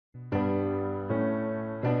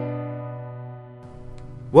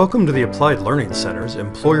Welcome to the Applied Learning Center's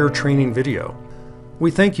Employer Training video.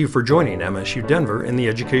 We thank you for joining MSU Denver in the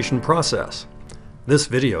education process. This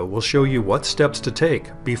video will show you what steps to take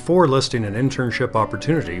before listing an internship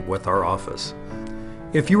opportunity with our office.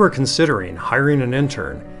 If you are considering hiring an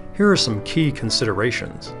intern, here are some key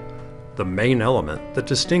considerations. The main element that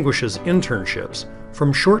distinguishes internships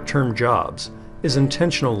from short-term jobs is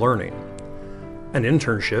intentional learning. An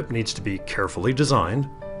internship needs to be carefully designed,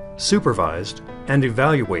 supervised, and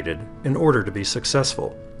evaluated in order to be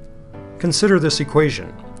successful. Consider this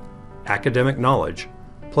equation: academic knowledge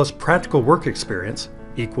plus practical work experience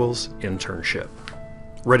equals internship.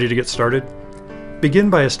 Ready to get started? Begin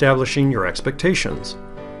by establishing your expectations.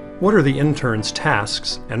 What are the intern's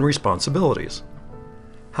tasks and responsibilities?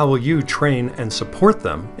 How will you train and support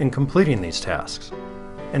them in completing these tasks?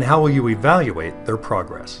 And how will you evaluate their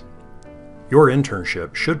progress? Your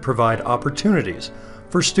internship should provide opportunities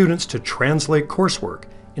for students to translate coursework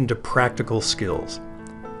into practical skills.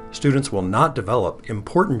 Students will not develop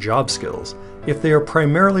important job skills if they are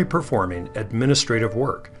primarily performing administrative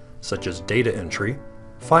work, such as data entry,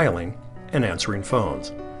 filing, and answering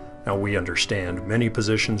phones. Now, we understand many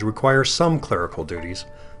positions require some clerical duties,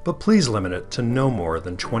 but please limit it to no more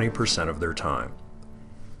than 20% of their time.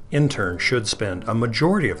 Interns should spend a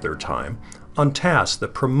majority of their time on tasks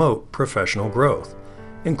that promote professional growth,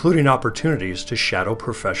 including opportunities to shadow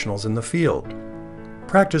professionals in the field,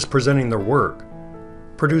 practice presenting their work,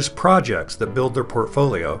 produce projects that build their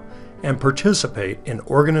portfolio, and participate in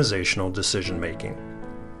organizational decision-making.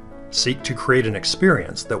 Seek to create an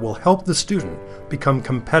experience that will help the student become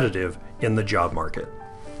competitive in the job market.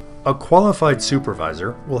 A qualified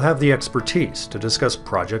supervisor will have the expertise to discuss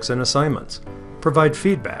projects and assignments, provide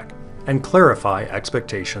feedback, and clarify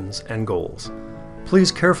expectations and goals.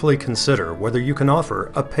 Please carefully consider whether you can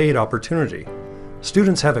offer a paid opportunity.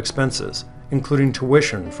 Students have expenses, including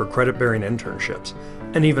tuition for credit-bearing internships,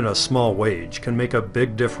 and even a small wage can make a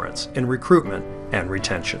big difference in recruitment and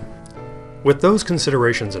retention. With those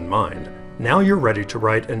considerations in mind, now you're ready to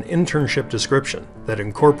write an internship description that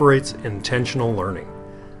incorporates intentional learning.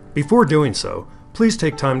 Before doing so, please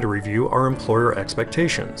take time to review our employer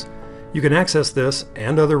expectations. You can access this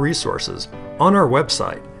and other resources on our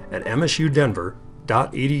website at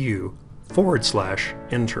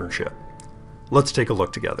msudenver.edu/internship. Let's take a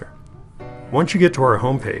look together. Once you get to our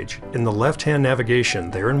homepage, in the left-hand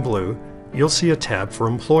navigation there in blue, you'll see a tab for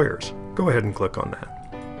employers. Go ahead and click on that.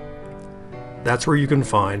 That's where you can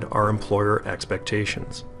find our employer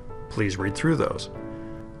expectations. Please read through those.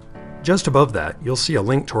 Just above that, you'll see a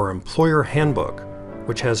link to our employer handbook,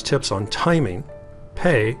 which has tips on timing,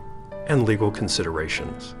 pay, and legal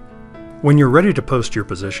considerations. When you're ready to post your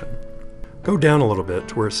position, go down a little bit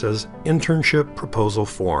to where it says Internship Proposal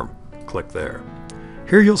Form. Click there.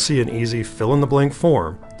 Here you'll see an easy fill-in-the-blank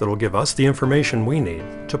form that will give us the information we need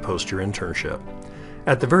to post your internship.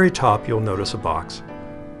 At the very top, you'll notice a box.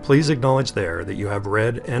 Please acknowledge there that you have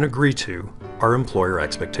read and agree to our employer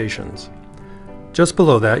expectations. Just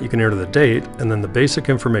below that, you can enter the date and then the basic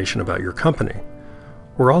information about your company.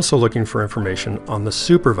 We're also looking for information on the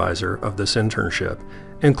supervisor of this internship,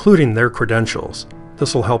 including their credentials.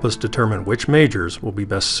 This will help us determine which majors will be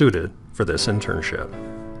best suited for this internship.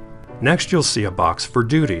 Next, you'll see a box for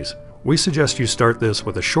duties. We suggest you start this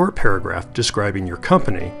with a short paragraph describing your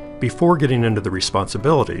company before getting into the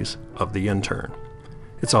responsibilities of the intern.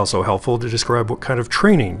 It's also helpful to describe what kind of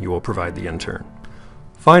training you will provide the intern.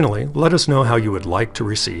 Finally, let us know how you would like to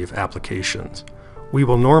receive applications. We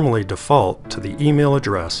will normally default to the email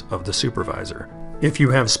address of the supervisor. If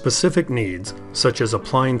you have specific needs, such as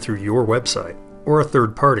applying through your website or a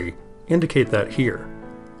third party, indicate that here.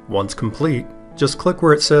 Once complete, just click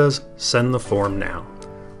where it says Send the Form Now.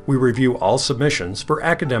 We review all submissions for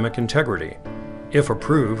academic integrity. If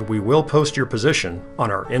approved, we will post your position on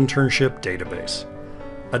our internship database.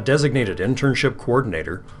 A designated internship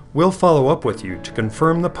coordinator will follow up with you to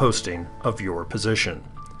confirm the posting of your position.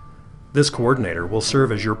 This coordinator will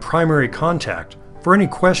serve as your primary contact for any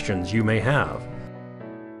questions you may have.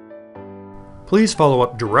 Please follow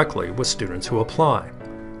up directly with students who apply.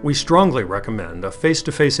 We strongly recommend a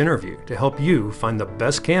face-to-face interview to help you find the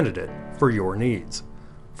best candidate for your needs.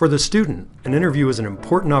 For the student, an interview is an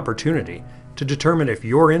important opportunity to determine if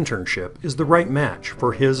your internship is the right match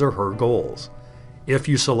for his or her goals. If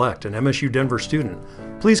you select an MSU Denver student,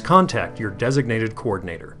 please contact your designated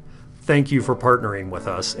coordinator. Thank you for partnering with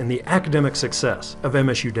us in the academic success of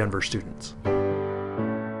MSU Denver students.